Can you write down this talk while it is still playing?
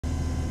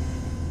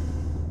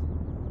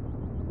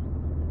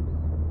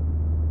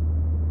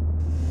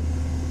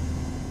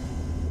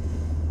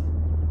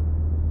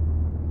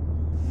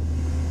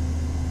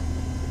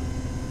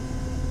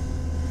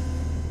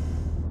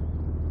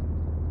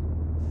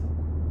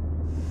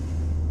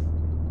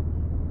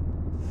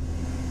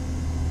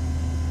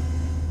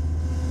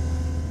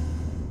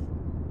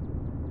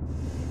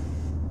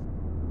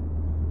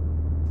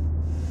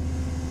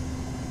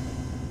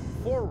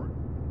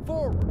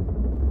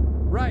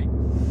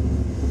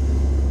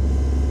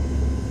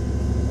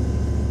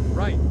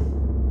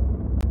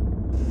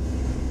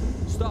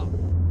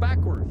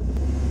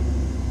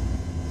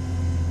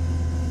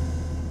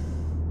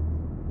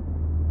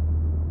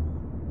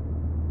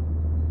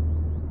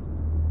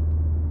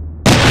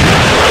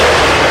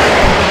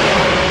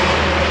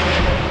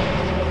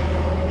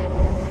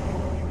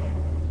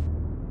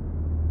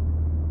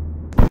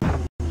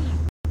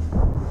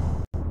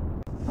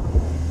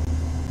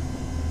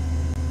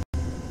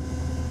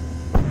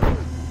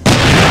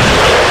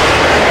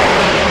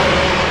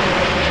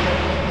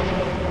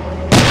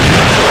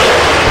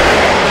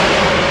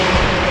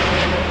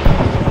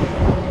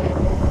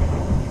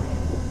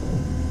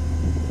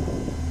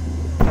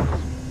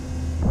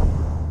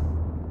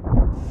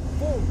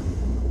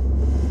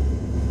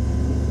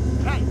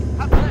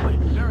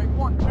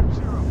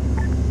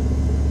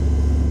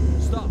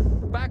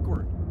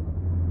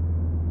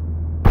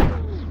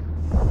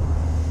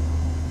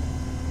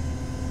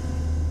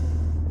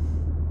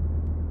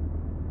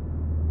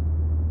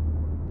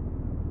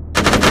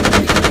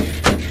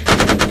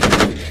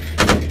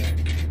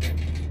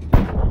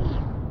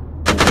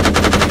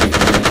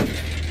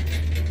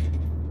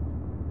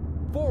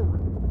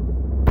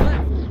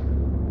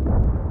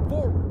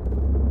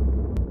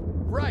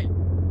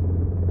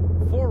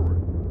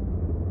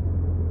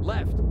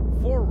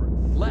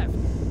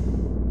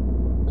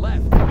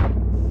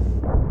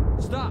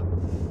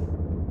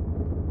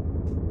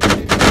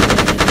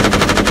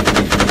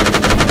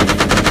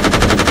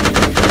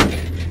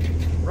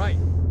Right.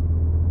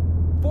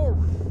 Forward.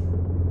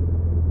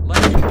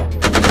 Left.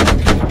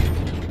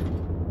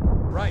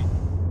 Right.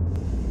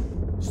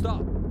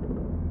 Stop.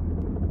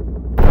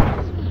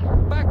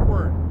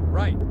 Backward.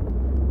 Right.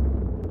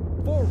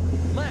 Forward.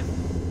 Left.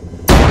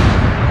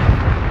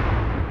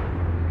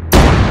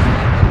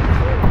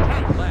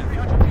 Left.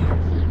 300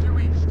 meters, due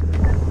east.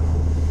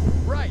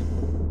 Right.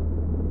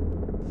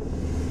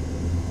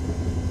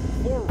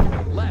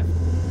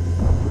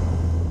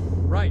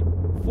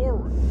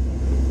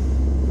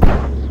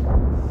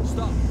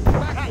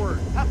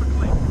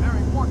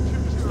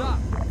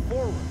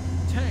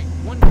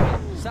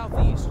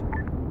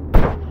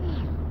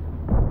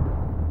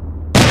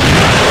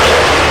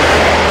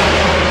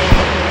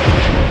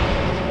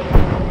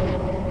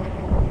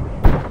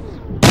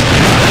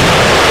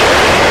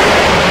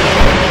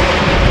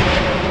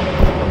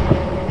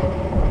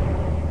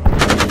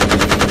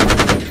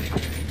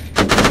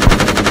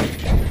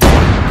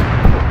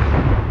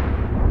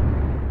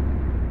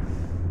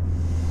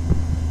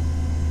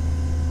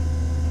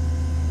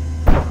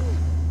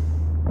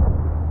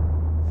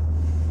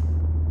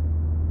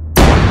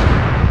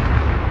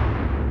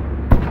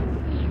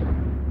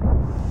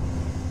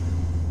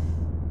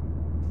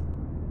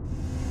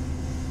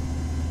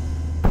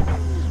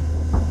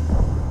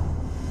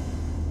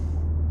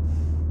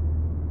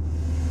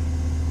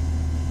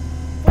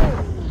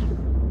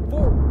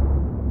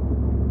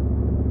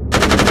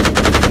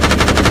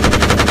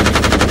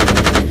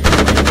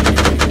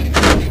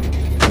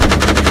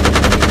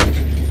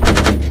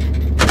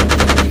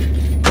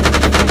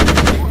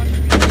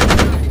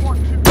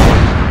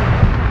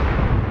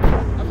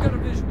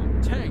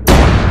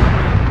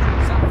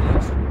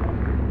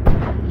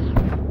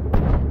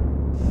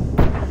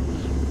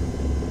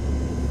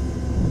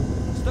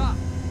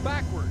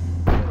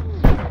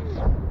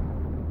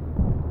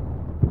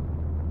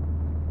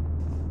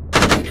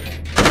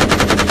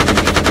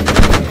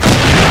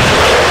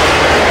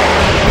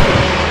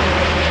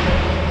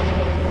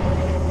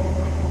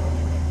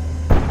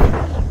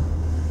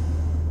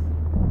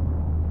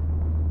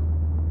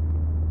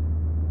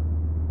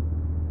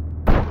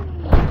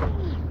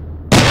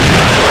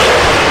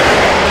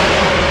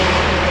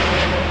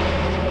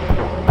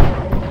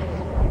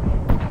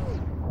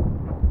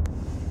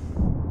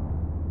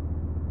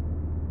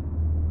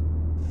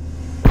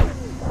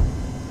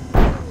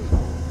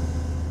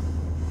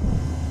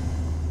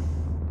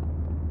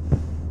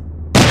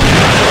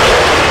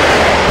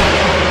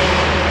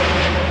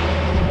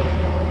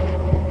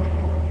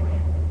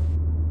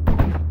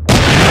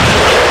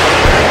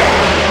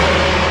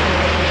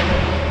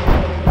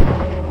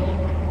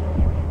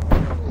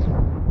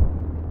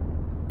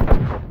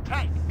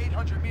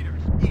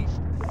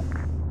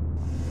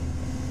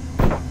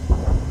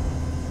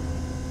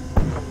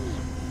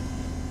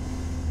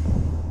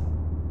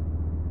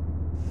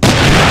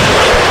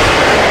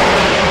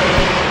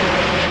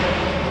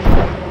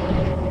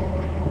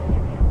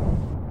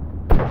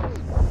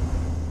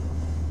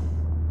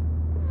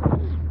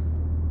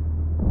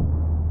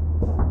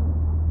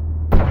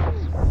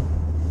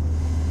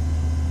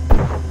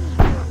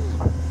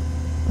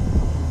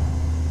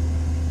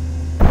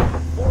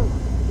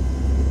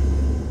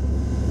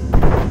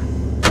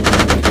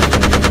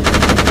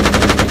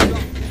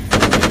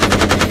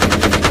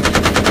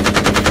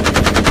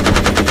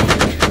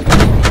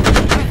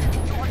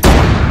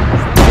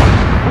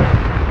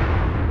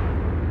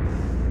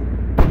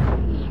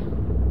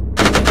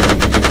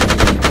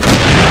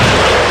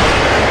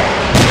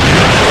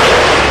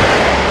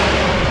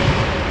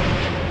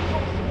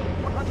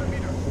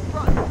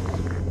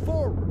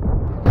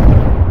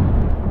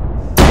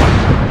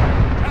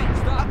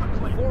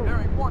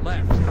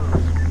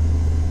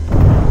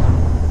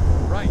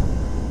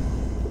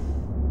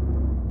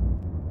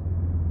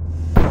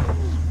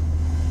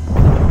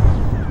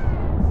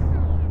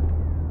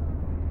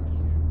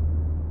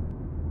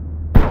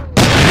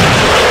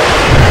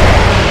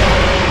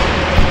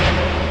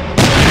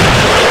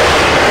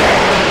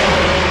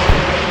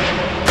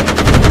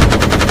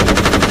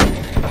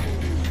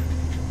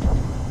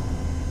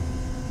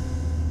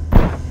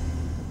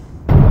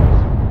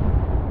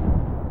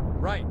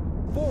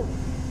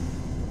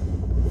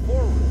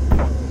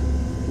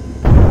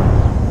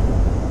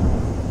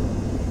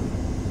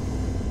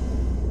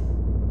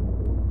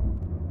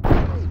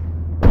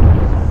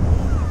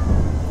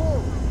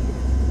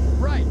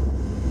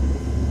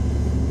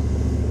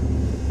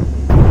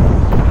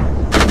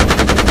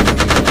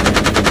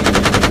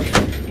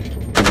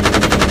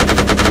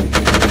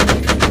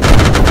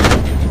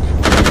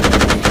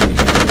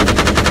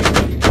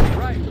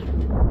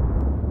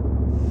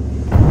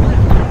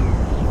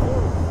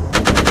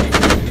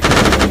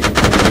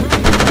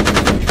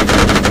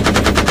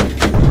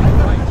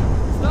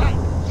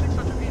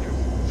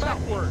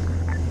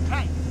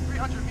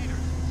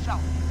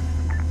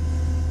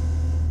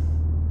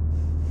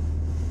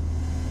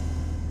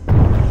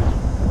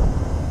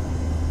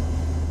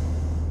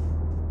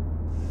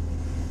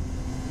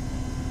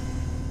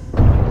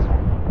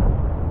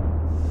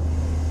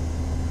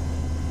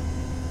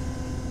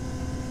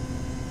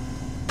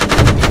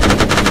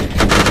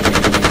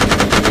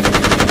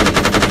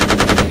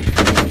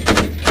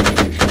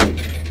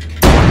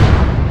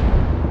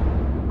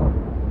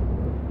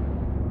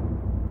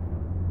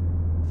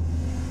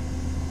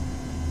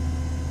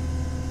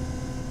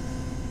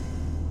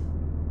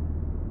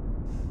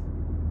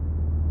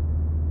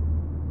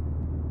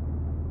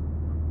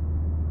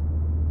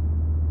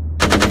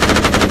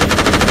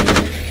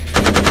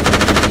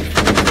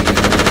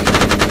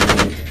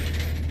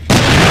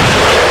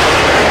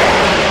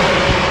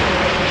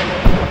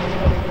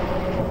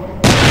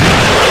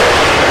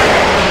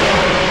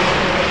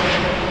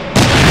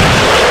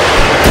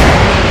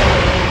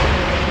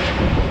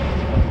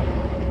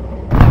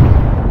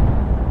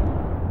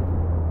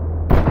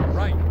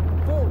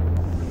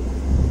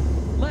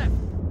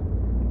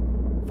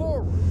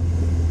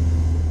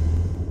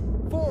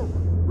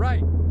 Right.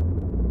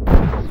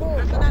 Forward.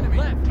 There's an enemy.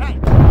 Left.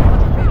 Tank.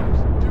 100 meters.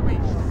 Due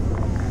east.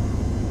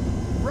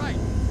 Right.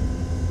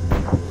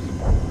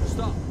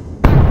 Stop.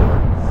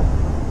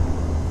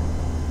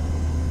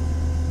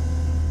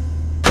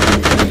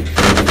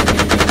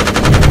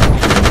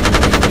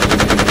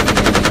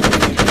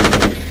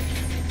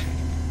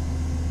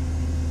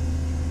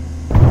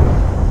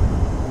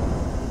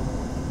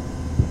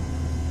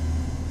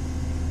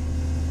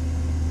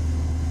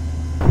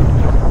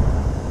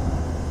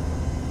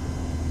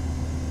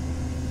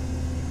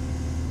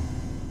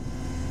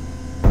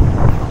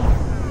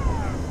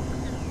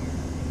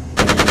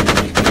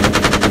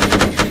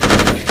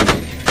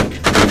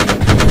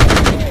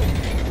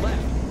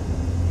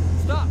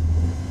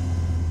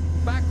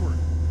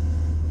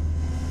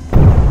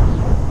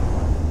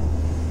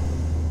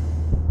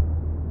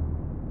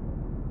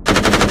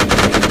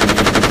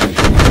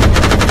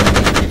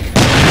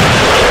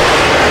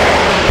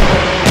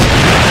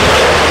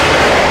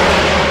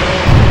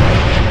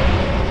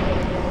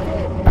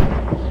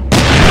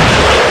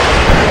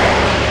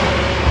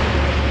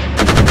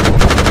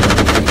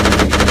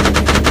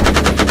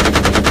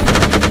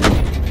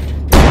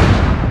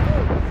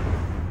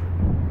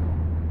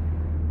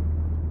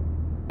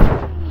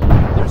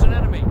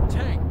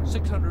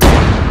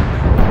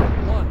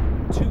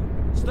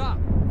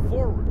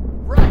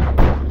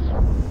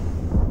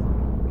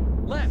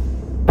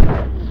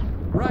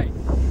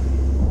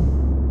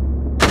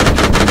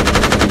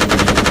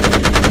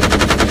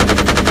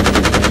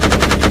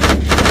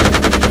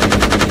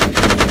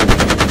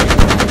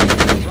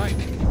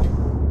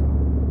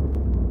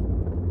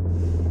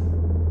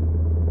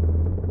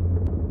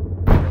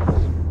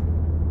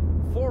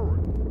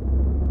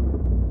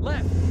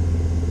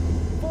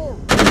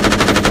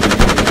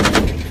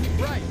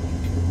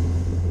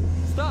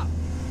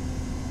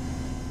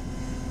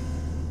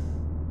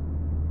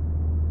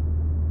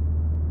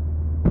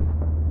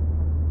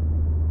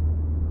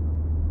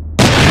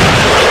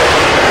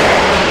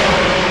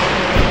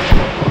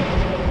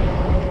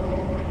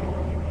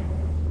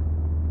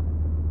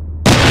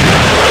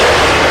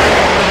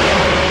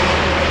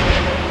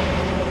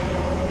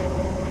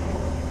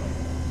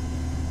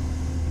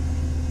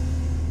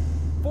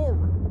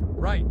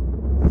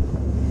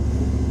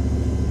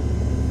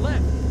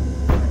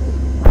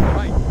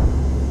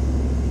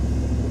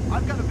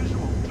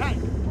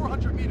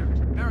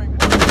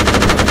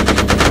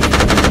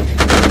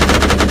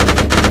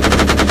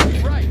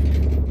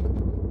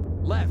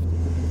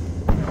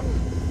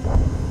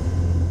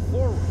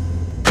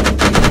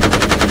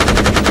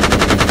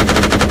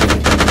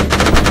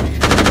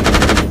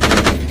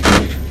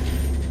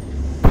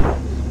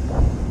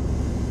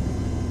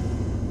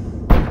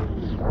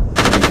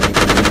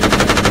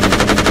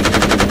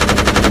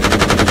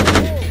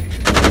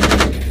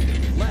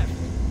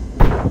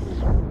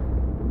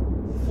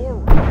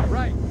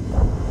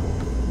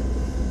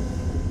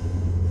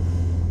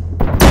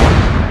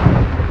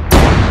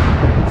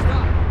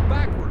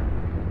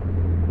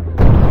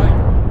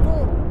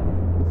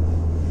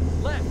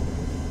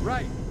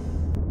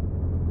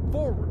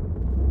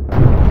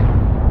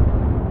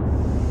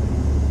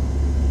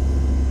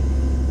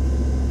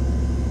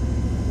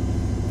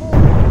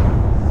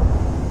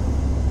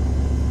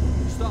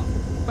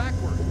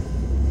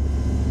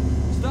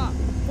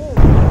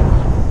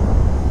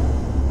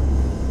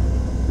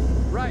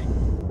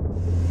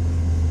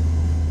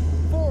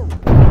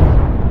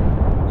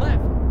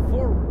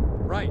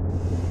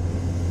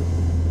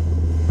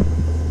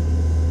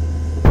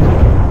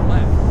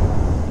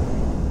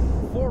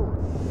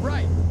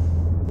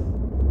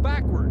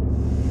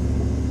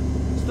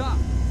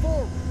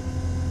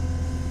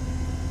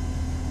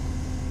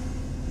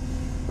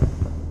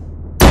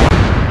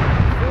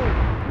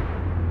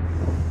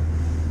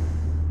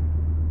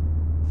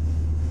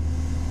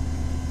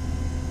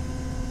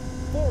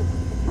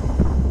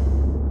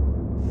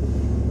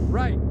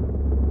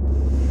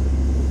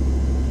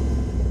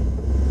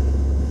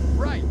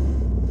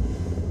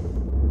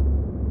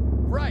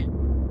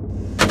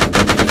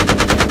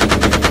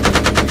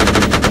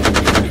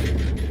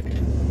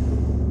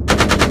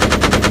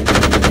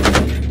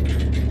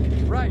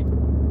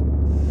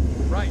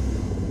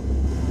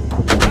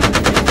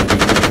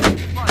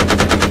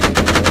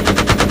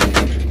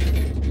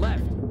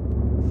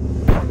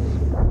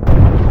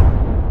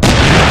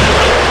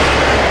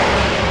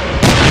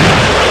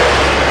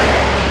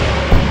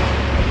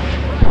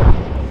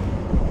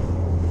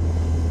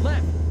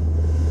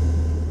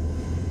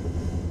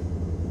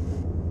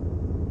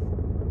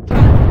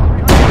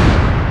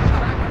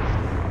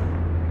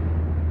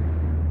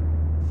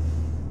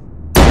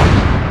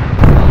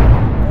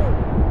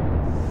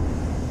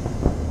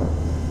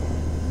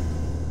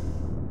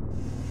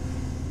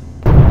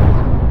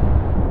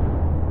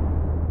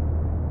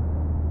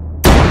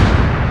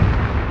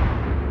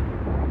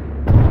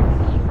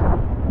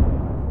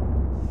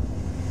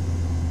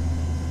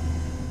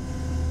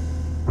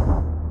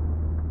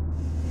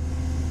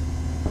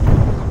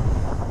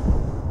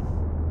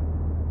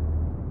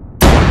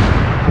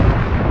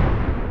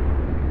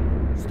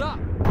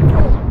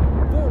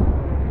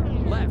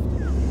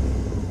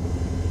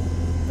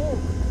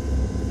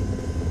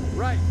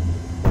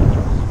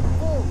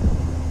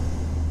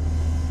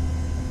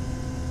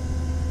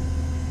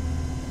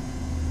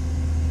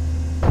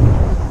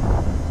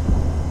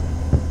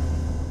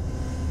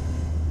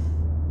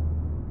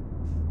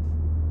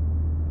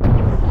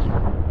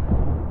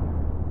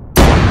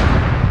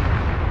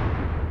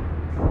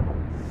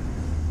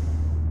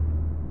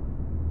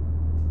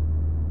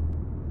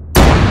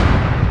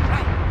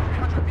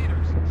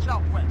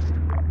 southwest.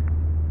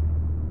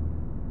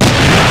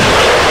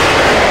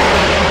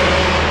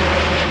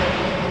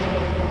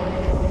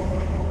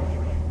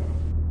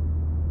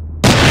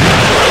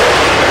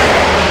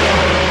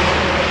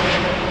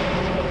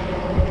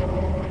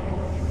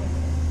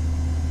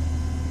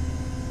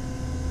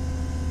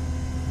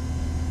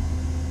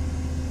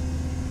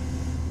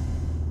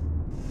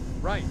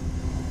 Right.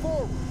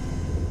 Forward.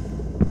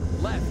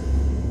 Left.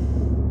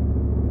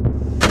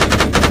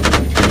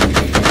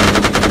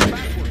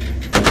 Backward.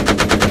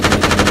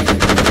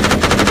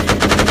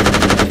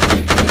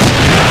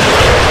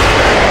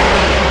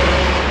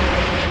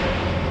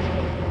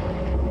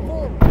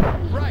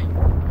 Forward. Right.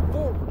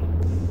 Forward.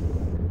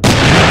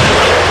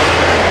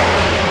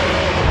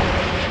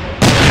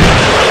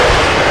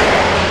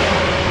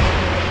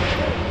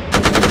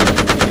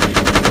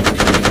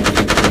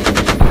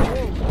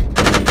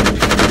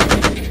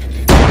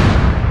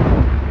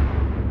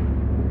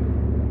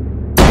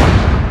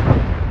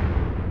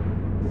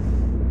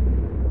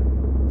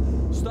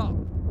 Stop.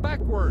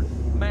 Backward.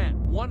 Man,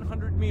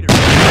 100 meters.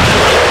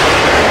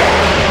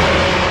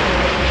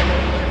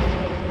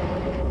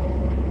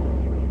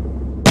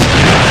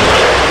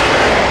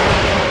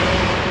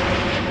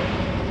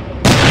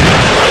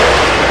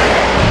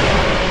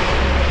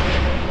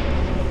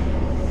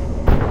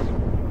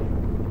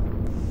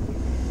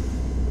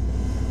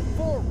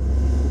 Forward.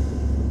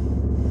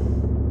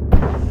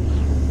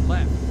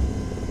 Left.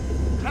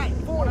 Tank,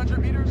 100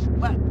 meters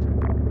left.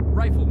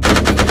 Rifleman.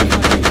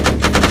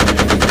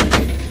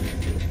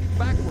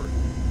 Backward.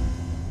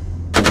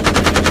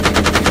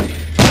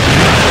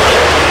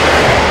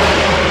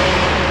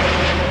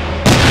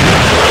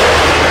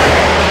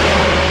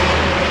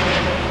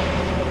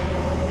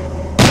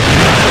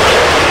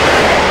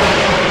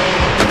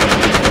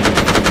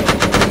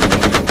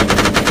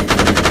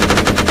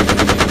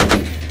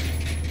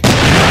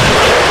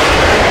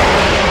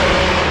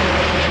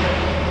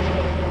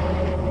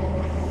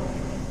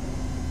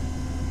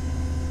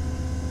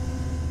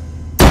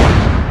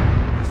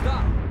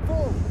 Stop.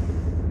 Forward.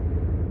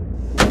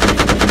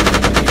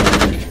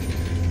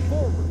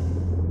 Forward.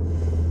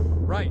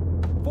 Right.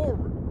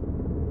 Forward.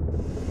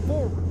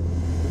 Forward.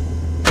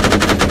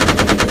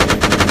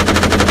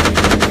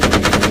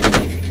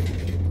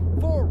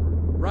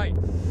 Forward. Right.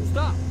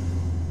 Stop.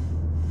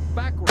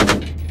 Backward.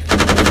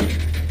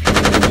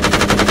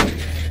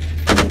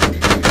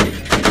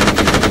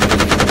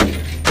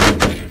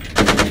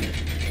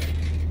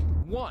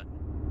 One.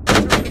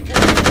 Turn to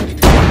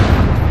forward.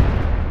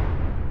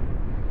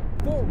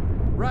 Forward.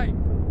 Right.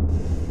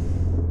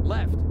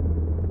 Left.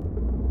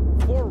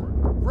 Forward.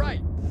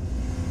 Right.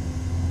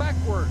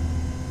 Backward.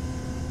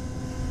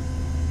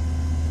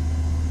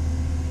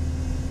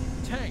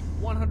 Tank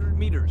 100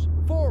 meters.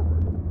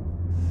 Forward.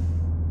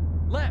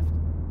 Left.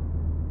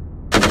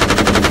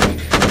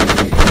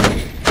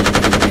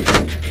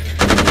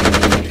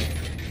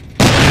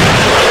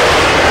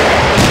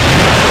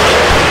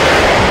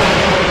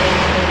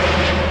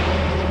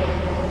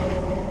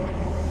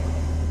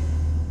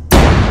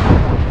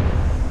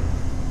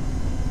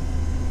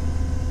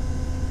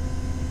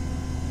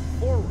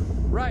 Forward.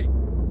 Right.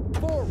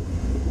 Forward.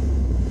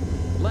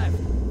 Left.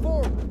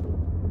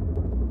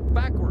 Forward.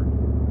 Backward.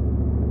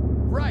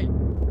 Right.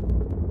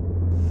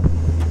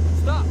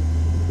 Stop.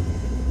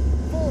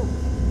 Forward.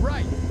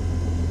 Right.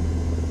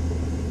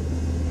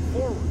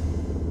 Forward.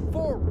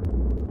 Forward.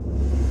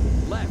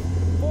 Left.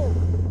 Forward.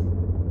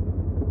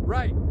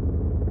 Right.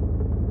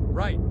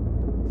 Right.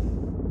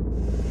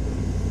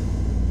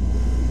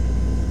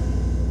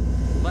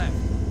 Left.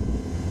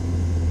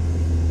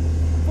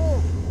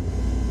 Forward.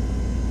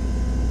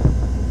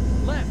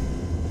 Left.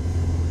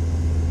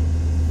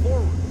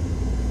 Forward.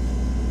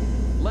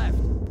 Left.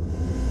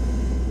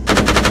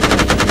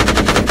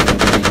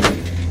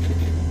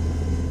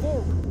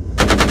 Forward.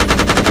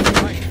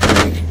 Right.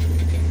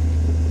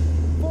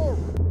 Forward.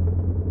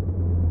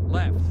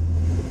 Left.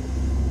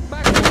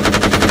 Backward.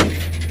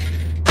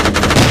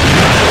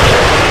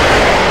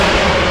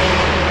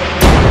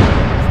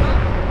 Stop.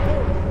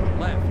 Forward.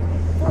 Left.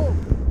 Forward.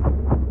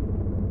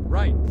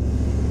 Right.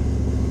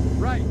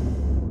 Right.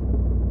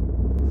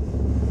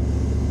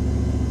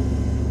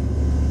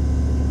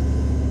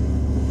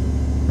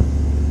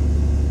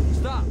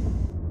 Stop.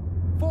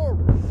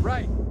 Forward.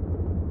 Right.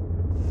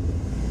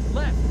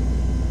 Left.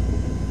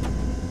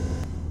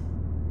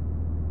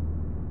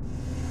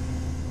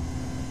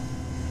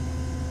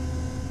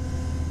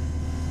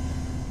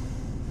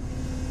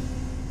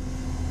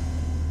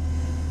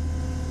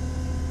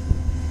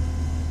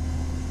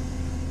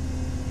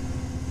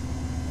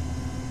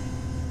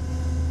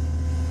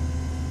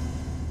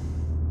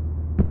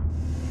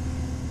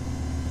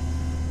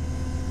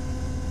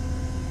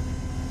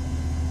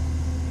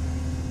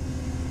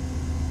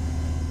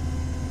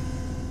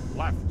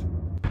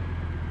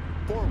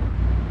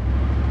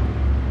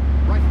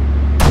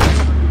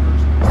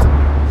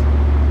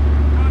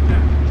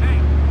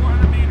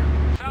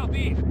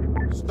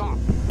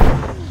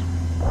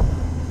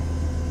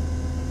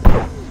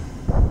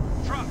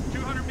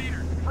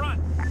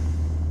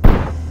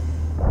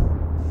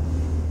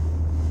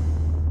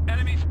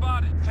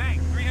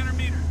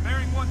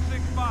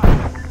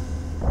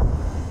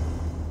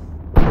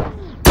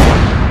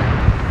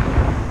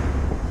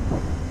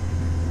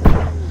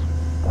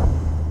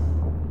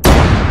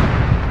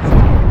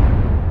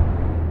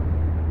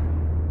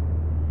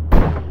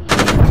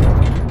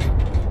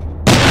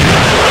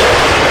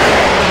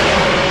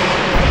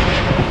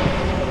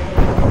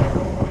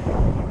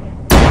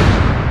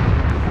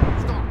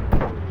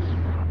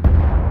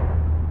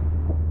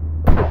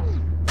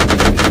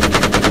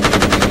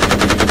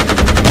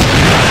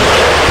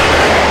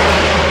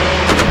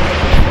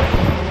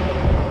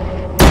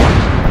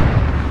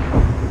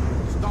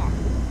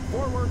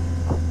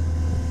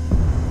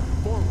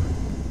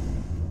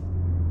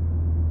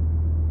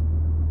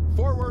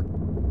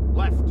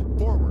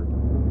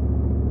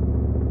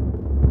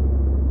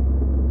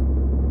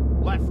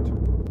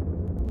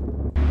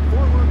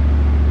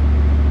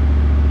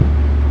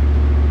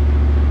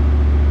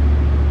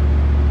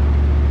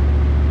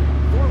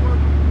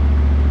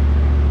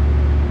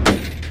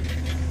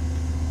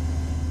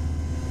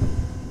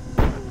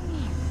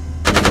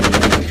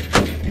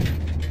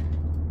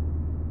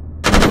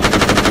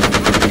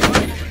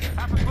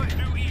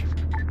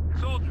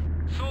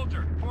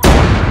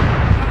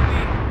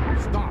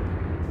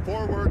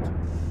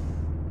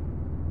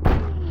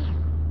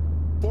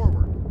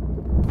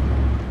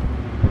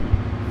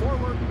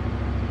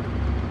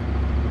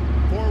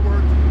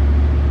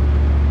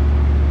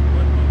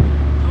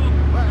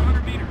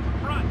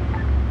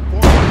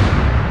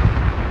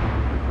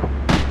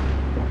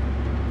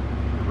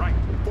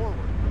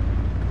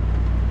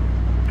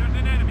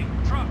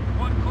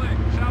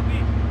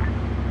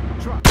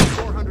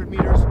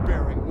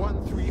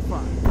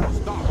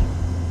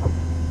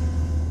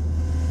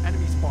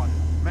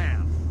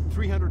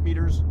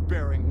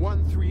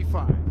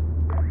 35.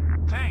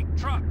 Tank,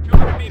 truck,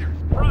 200 meters,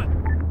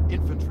 front.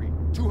 Infantry,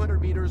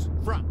 200 meters,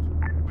 front.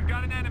 We've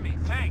got an enemy.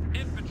 Tank,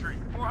 infantry,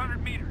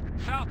 400 meters,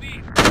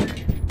 southeast.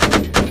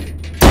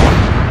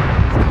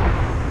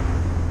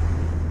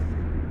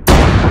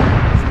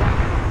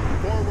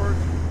 Forward.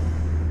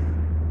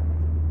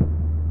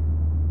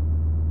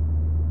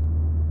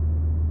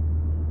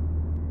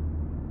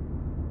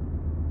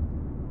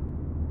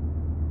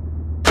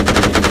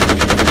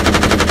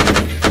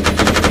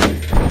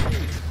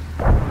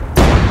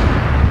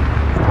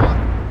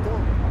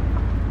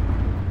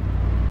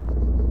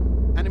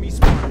 Enemy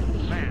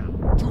spotted.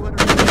 Man, 200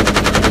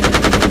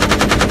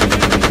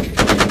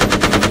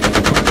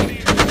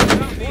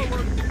 forward.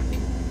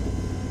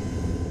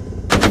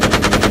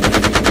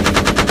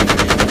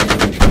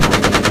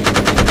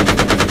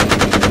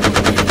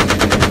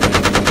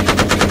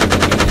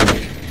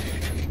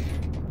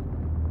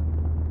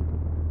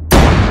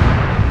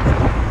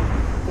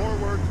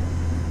 Forward.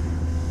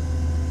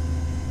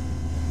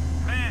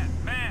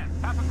 Man,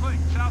 half a click,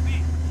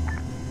 southeast.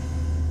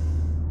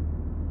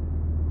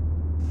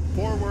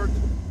 Forward.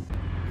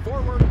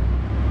 Forward.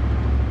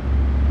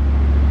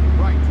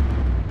 Right.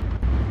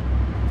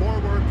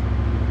 Forward.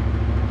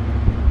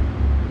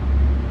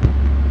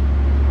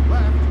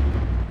 Left.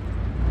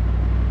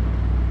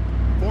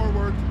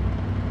 Forward.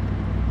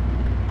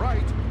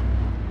 Right.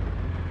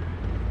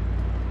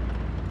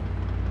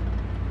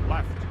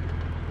 Left.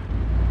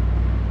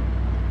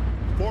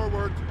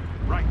 Forward.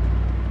 Right.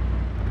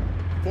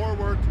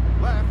 Forward.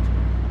 Left.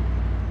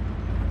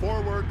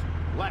 Forward.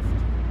 Left.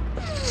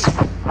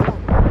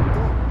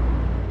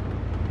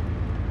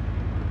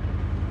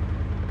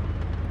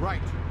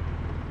 Right.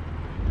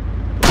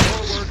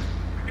 Forward.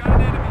 We've got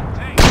an enemy.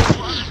 Tank,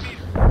 400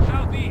 meters,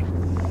 southeast.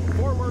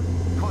 Forward.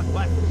 Cut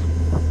left.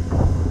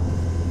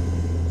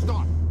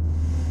 Stop.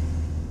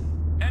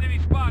 Enemy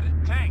spotted.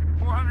 Tank,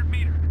 400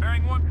 meters,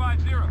 bearing 150.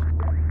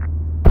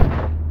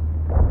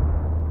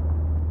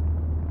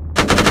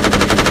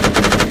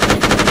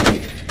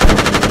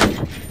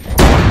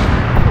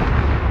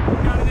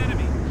 We've got an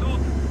enemy.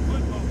 Soldier,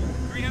 foot mobile,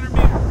 300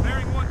 meters,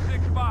 bearing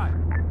 165.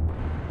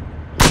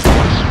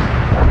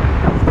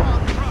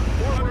 Truck,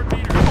 400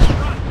 meters,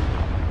 front.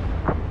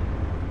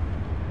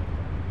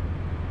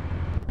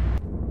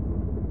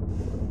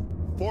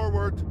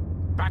 Forward.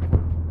 Backward.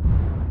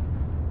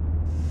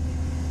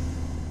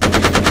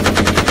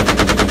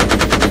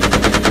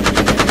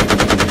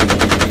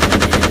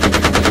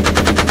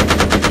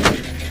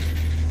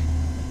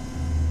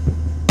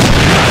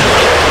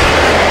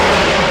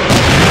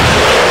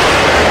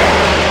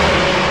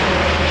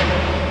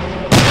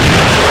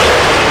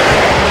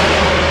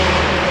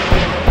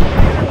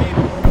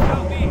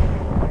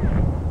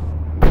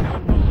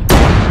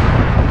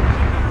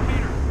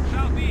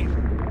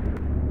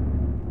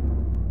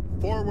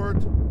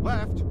 Forward.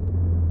 Left.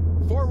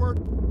 Forward.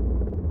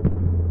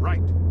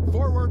 Right.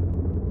 Forward.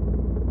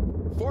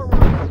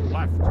 Forward.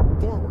 Left.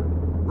 Forward.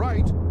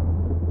 Right.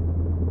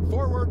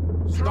 Forward.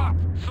 Stop.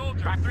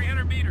 Soldier, Back.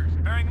 300 meters,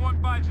 bearing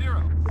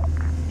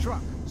 150.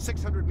 Truck.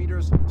 600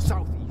 meters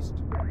southeast.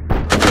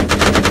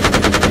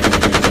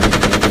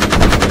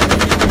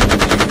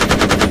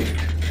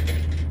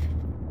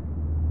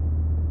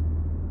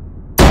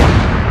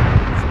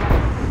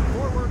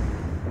 Forward.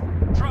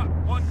 Truck,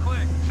 1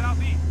 click,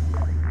 southeast.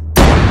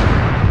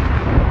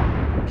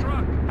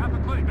 Truck, half a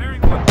click,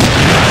 bearing 1.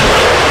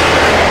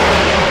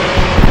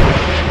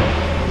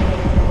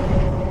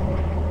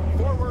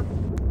 Forward.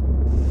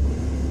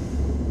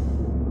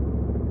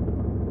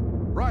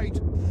 Right.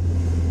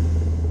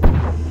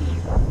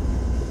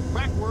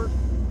 Backward.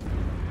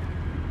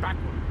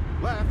 Backward.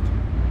 Left.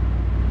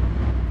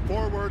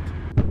 Forward.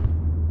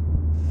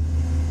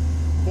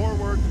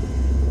 Forward.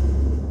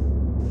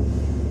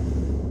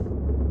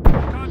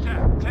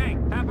 Contact,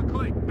 tank, half a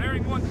click,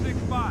 bearing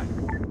 165.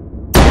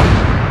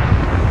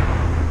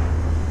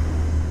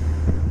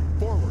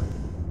 Forward.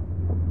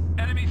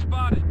 Enemy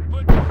spotted,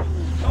 foot mobile,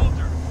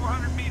 soldier,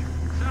 400 meters,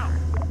 south.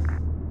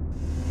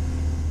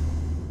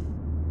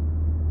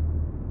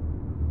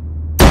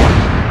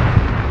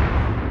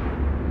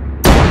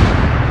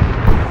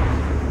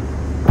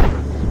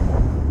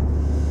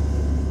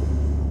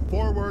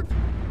 Forward.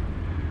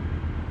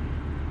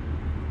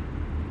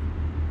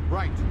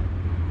 Right.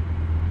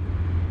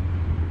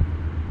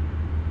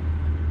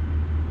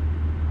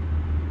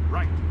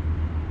 Right.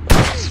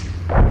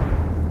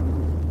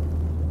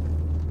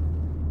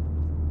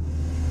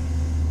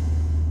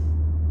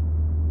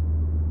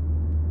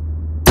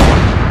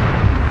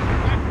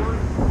 Backward.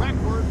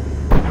 Backward.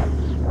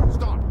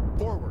 Stop.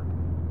 Forward.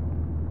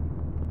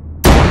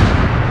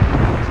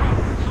 Truck,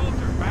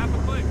 soldier, half a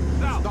click,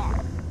 south. Stop.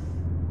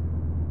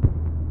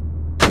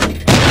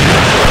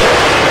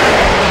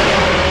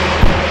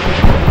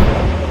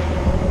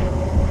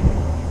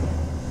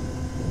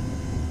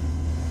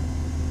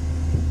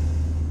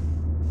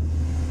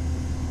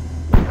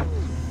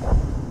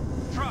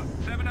 Truck,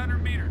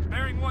 700 meters,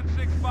 bearing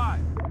 165.